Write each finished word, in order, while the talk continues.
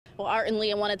Well, Art and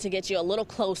Lee, I wanted to get you a little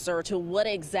closer to what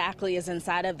exactly is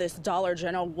inside of this Dollar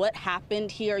General. What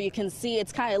happened here? You can see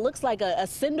it looks like a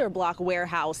cinder block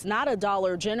warehouse, not a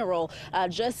Dollar General.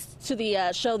 Just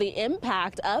to show the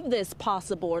impact of this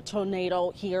possible tornado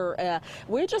here.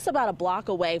 We're just about a block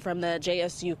away from the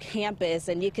JSU campus,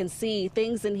 and you can see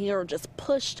things in here are just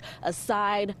pushed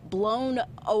aside, blown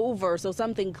over. So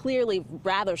something clearly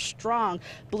rather strong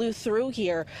blew through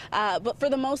here. But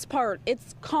for the most part,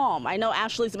 it's calm. I know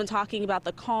Ashley's been talking about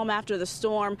the calm after the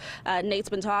storm. Nate's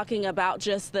been talking about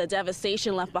just the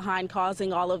devastation left behind,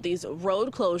 causing all of these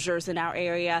road closures in our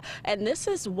area. And this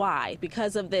is why,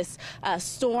 because of this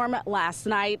storm last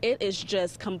night, it is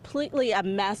just completely a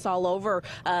mess all over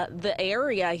the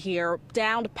area here.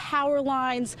 Downed power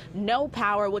lines, no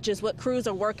power, which is what crews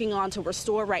are working on to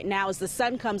restore right now. As the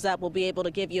sun comes up, we'll be able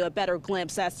to give you a better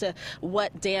glimpse as to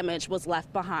what damage was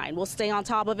left behind. We'll stay on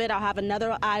top of it. I'll have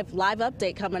another live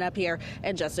update coming up here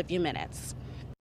in just a few minutes.